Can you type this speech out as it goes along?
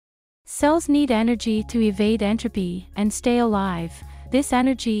Cells need energy to evade entropy and stay alive. This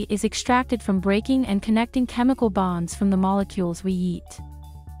energy is extracted from breaking and connecting chemical bonds from the molecules we eat.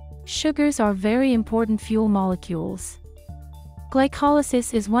 Sugars are very important fuel molecules.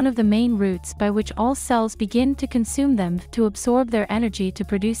 Glycolysis is one of the main routes by which all cells begin to consume them to absorb their energy to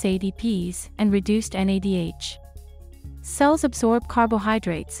produce ADPs and reduced NADH. Cells absorb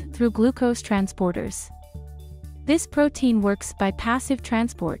carbohydrates through glucose transporters. This protein works by passive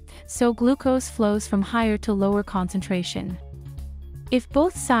transport, so glucose flows from higher to lower concentration. If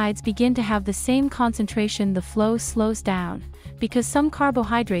both sides begin to have the same concentration, the flow slows down, because some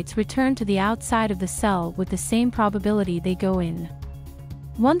carbohydrates return to the outside of the cell with the same probability they go in.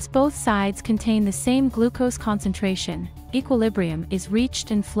 Once both sides contain the same glucose concentration, equilibrium is reached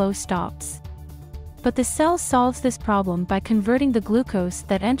and flow stops. But the cell solves this problem by converting the glucose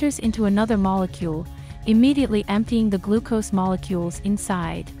that enters into another molecule, immediately emptying the glucose molecules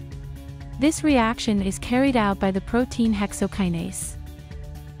inside. This reaction is carried out by the protein hexokinase.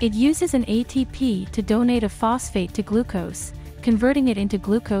 It uses an ATP to donate a phosphate to glucose, converting it into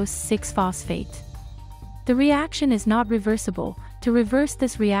glucose-6-phosphate. The reaction is not reversible. To reverse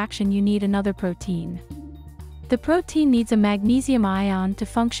this reaction, you need another protein. The protein needs a magnesium ion to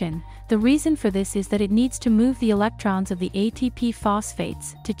function. The reason for this is that it needs to move the electrons of the ATP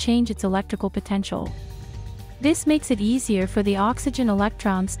phosphates to change its electrical potential. This makes it easier for the oxygen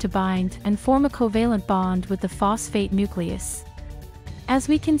electrons to bind and form a covalent bond with the phosphate nucleus. As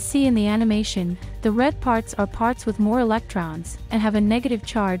we can see in the animation, the red parts are parts with more electrons and have a negative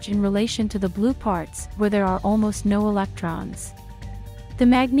charge in relation to the blue parts where there are almost no electrons. The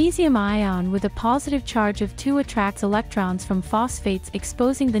magnesium ion with a positive charge of 2 attracts electrons from phosphates,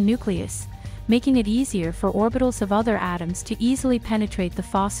 exposing the nucleus, making it easier for orbitals of other atoms to easily penetrate the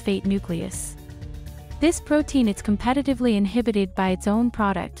phosphate nucleus. This protein is competitively inhibited by its own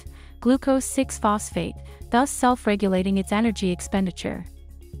product, glucose-6-phosphate, thus self-regulating its energy expenditure.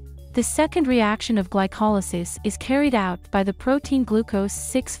 The second reaction of glycolysis is carried out by the protein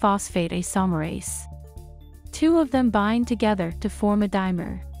glucose-6-phosphate isomerase. 2 of them bind together to form a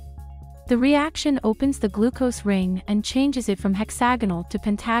dimer. The reaction opens the glucose ring and changes it from hexagonal to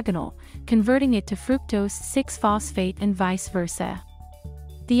pentagonal, converting it to fructose-6-phosphate and vice versa.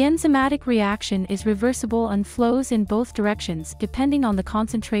 The enzymatic reaction is reversible and flows in both directions depending on the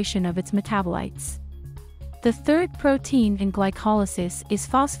concentration of its metabolites. The third protein in glycolysis is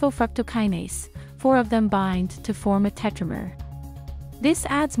phosphofructokinase. 4 of them bind to form a tetramer. This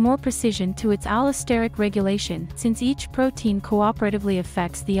adds more precision to its allosteric regulation since each protein cooperatively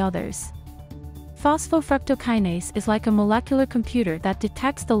affects the others. Phosphofructokinase is like a molecular computer that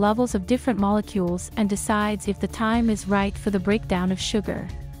detects the levels of different molecules and decides if the time is right for the breakdown of sugar.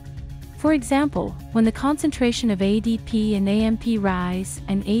 For example, when the concentration of ADP and AMP rise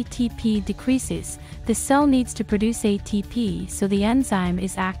and ATP decreases, the cell needs to produce ATP, so the enzyme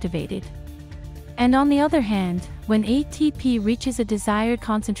is activated. And on the other hand, when ATP reaches a desired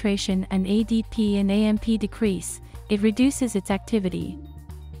concentration and ADP and AMP decrease, it reduces its activity.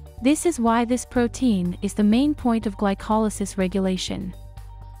 This is why this protein is the main point of glycolysis regulation.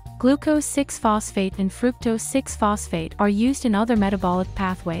 Glucose-6-phosphate and fructose-6-phosphate are used in other metabolic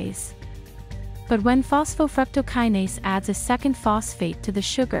pathways. But when phosphofructokinase adds a second phosphate to the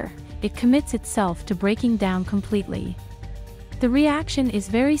sugar, it commits itself to breaking down completely. The reaction is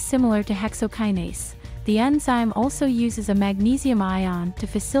very similar to hexokinase. The enzyme also uses a magnesium ion to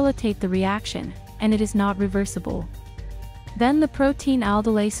facilitate the reaction, and it is not reversible. Then the protein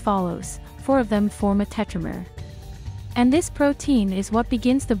aldolase follows. 4 of them form a tetramer. And this protein is what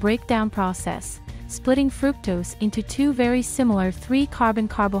begins the breakdown process, splitting fructose into 2 very similar 3-carbon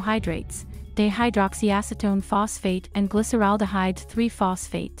carbohydrates, dehydroxyacetone phosphate and glyceraldehyde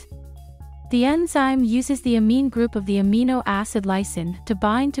 3-phosphate. The enzyme uses the amine group of the amino acid lysine to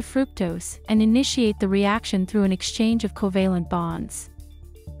bind to fructose and initiate the reaction through an exchange of covalent bonds.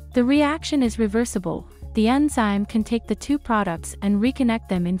 The reaction is reversible. The enzyme can take the 2 products and reconnect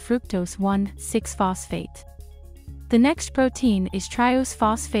them in fructose-1,6-phosphate. The next protein is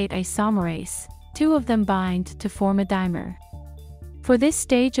triosephosphate isomerase. 2 of them bind to form a dimer. For this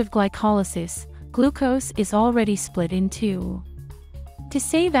stage of glycolysis, glucose is already split in 2. To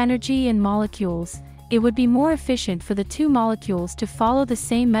save energy in molecules, it would be more efficient for the 2 molecules to follow the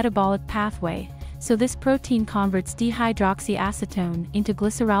same metabolic pathway, so this protein converts dehydroxyacetone into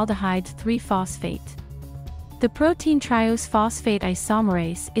glyceraldehyde 3-phosphate. The protein triosephosphate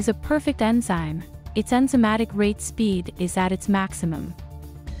isomerase is a perfect enzyme. Its enzymatic rate speed is at its maximum.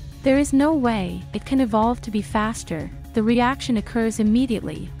 There is no way it can evolve to be faster. The reaction occurs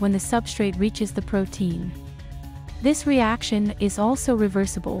immediately when the substrate reaches the protein. This reaction is also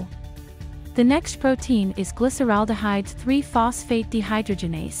reversible. The next protein is Glyceraldehyde 3-phosphate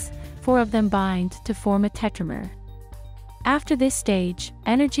dehydrogenase. 4 of them bind to form a tetramer. After this stage,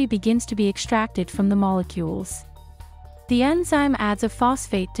 energy begins to be extracted from the molecules. The enzyme adds a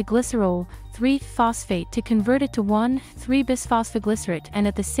phosphate to glycerol 3-phosphate to convert it to 1,3-bisphosphoglycerate, and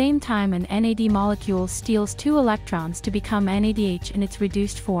at the same time an NAD molecule steals 2 electrons to become NADH in its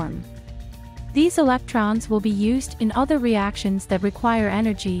reduced form. These electrons will be used in other reactions that require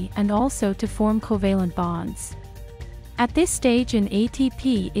energy and also to form covalent bonds. At this stage an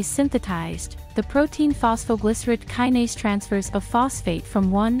ATP is synthesized. The protein phosphoglycerate kinase transfers a phosphate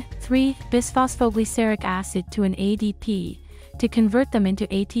from 1,3-bisphosphoglyceric acid to an ADP to convert them into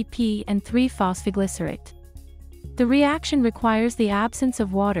ATP and 3-phosphoglycerate. The reaction requires the absence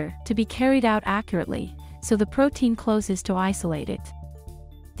of water to be carried out accurately, so the protein closes to isolate it.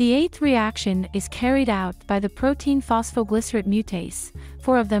 The 8th reaction is carried out by the protein phosphoglycerate mutase.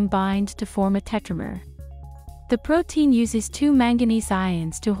 4 of them bind to form a tetramer. The protein uses 2 manganese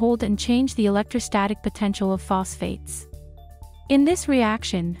ions to hold and change the electrostatic potential of phosphates. In this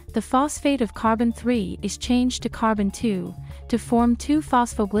reaction, the phosphate of carbon-3 is changed to carbon-2 to form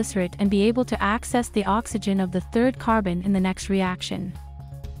 2-phosphoglycerate and be able to access the oxygen of the 3rd carbon in the next reaction.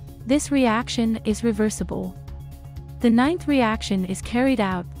 This reaction is reversible. The 9th reaction is carried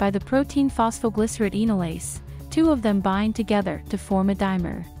out by the protein phosphoglycerate enolase. 2 of them bind together to form a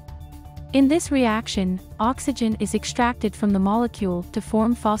dimer. In this reaction, oxygen is extracted from the molecule to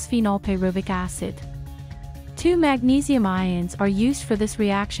form phosphenol pyruvic acid. 2 magnesium ions are used for this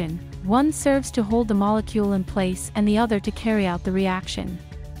reaction. One serves to hold the molecule in place and the other to carry out the reaction.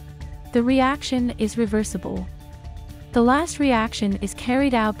 The reaction is reversible. The last reaction is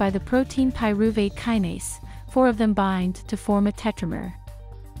carried out by the protein pyruvate kinase. 4 of them bind to form a tetramer.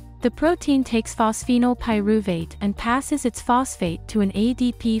 The protein takes phosphenol pyruvate and passes its phosphate to an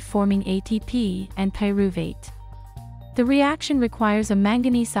ADP, forming ATP and pyruvate. The reaction requires a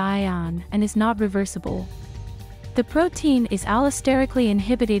manganese ion and is not reversible. The protein is allosterically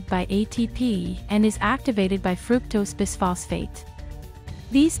inhibited by ATP and is activated by fructose-bisphosphate.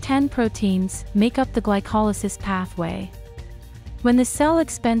 These 10 proteins make up the glycolysis pathway. When the cell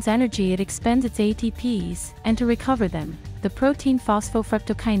expends energy, it expends its ATPs, and to recover them, the protein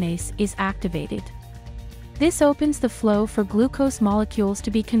Phosphofructokinase is activated. This opens the flow for glucose molecules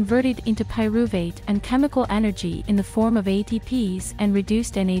to be converted into pyruvate and chemical energy in the form of ATPs and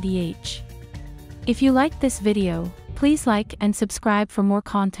reduced NADH. If you liked this video, please like and subscribe for more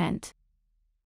content.